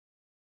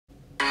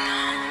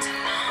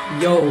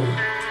Yo,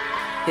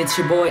 it's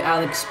your boy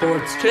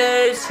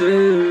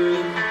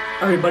ALEXsportsCHASEN.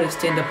 Everybody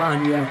stand up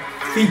on your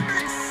feet.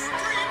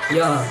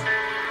 Yeah,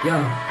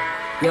 yeah,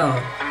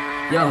 yeah,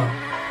 yeah,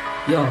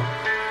 yeah.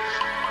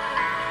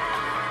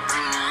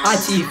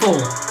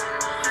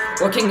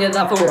 IT4, we're king of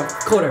the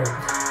fourth quarter,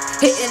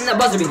 hitting the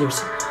buzzer beaters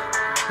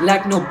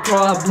like no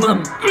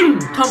problem.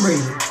 Tom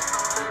Brady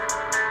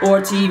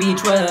or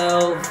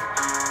TV12,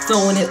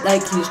 throwing it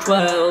like he's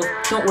 12.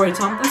 Don't worry,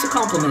 Tom, that's a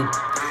compliment.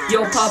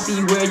 Yo,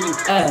 Poppy, where you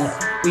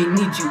at? We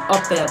need you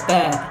up at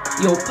bat.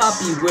 Yo,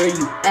 Poppy, where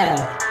you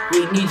at?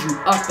 We need you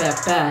up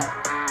at bat.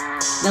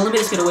 Now let me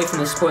just get away from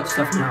the sports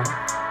stuff now.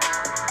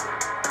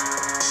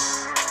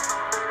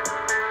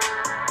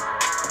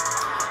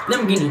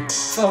 Lamborghini,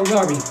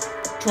 Ferrari,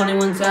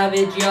 21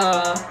 Savage,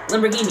 yeah.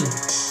 Lamborghini,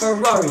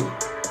 Ferrari,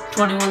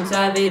 21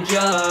 Savage,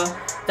 yeah.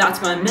 That's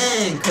my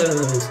man,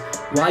 cuz.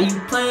 Why you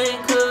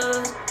playing,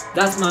 cuz?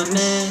 That's my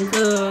man,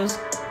 cuz.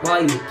 Why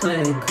you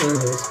playing,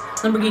 cuz?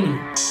 Lamborghini,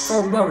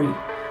 Ferrari,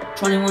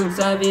 21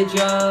 Savage,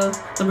 yeah.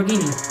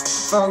 Lamborghini,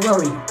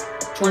 Ferrari,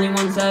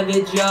 21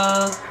 Savage,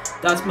 yeah.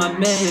 That's my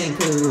man,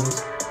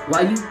 cuz.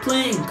 Why you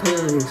playing,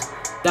 cuz?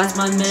 That's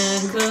my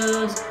man,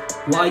 cuz.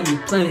 Why you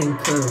playing,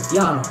 cuz?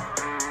 Yeah,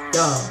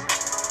 yeah,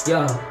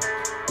 yeah,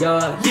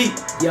 yeah,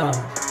 yeet, yeah,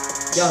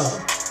 yeah,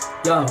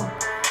 yeah,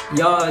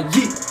 yeah,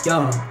 yeet,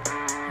 yeah,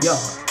 yeah,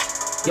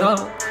 yeah,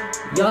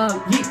 yeah,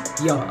 yeet,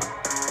 yeah.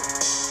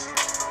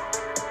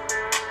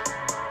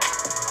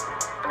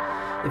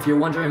 If you're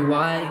wondering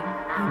why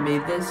I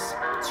made this,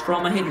 it's for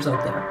all my haters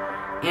out there.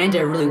 And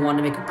I really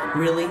wanted to make a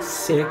really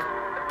sick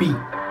beat.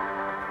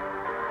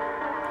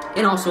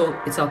 And also,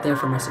 it's out there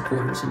for my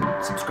supporters and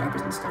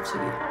subscribers and stuff, so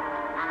yeah.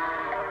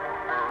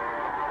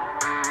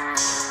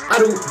 I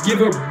don't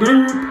give a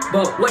boop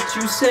about what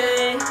you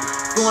say.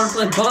 If you wanna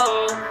play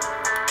ball,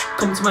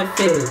 come to my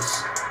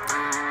face.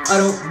 I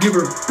don't give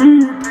a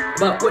boop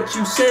about what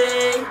you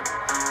say.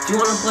 If you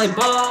wanna play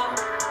ball,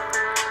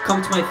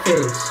 come to my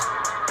face.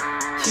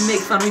 If you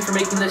make fun of me for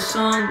making this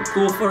song,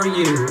 cool for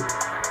you.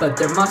 But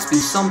there must be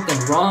something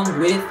wrong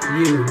with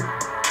you.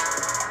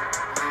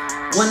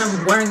 When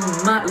I'm wearing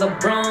my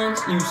LeBrons,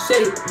 you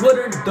say, what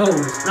are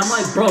those? And I'm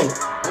like, bro,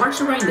 aren't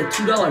you wearing the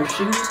 $2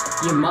 shoes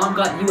your mom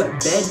got you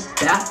at Bed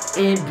Bath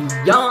and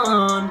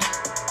Beyond?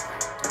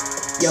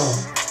 Yo,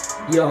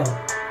 yo,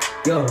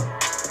 yo,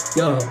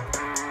 yo,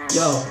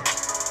 yo,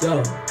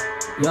 yo,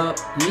 yo,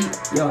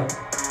 yo,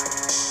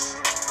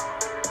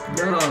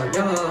 yo,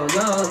 yo,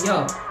 yo,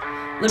 yo.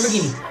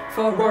 Lamborghini,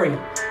 Ferrari,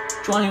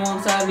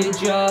 21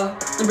 Savage, yeah.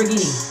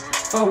 Lamborghini,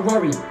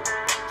 Ferrari,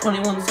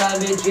 21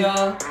 Savage,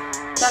 yeah.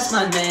 That's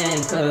my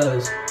man,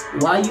 cuz.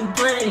 Why you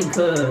playing,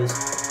 cuz?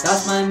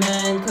 That's my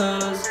man,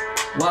 cuz.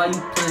 Why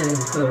you playing,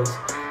 cuz?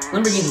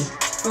 Lamborghini,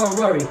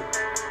 Ferrari,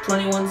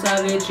 21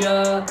 Savage,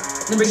 yeah.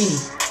 Lamborghini,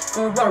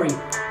 Ferrari,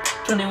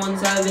 21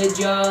 Savage,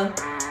 yeah.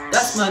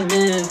 That's my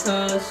man,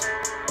 cuz.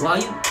 Why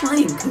you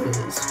playing,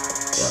 cuz?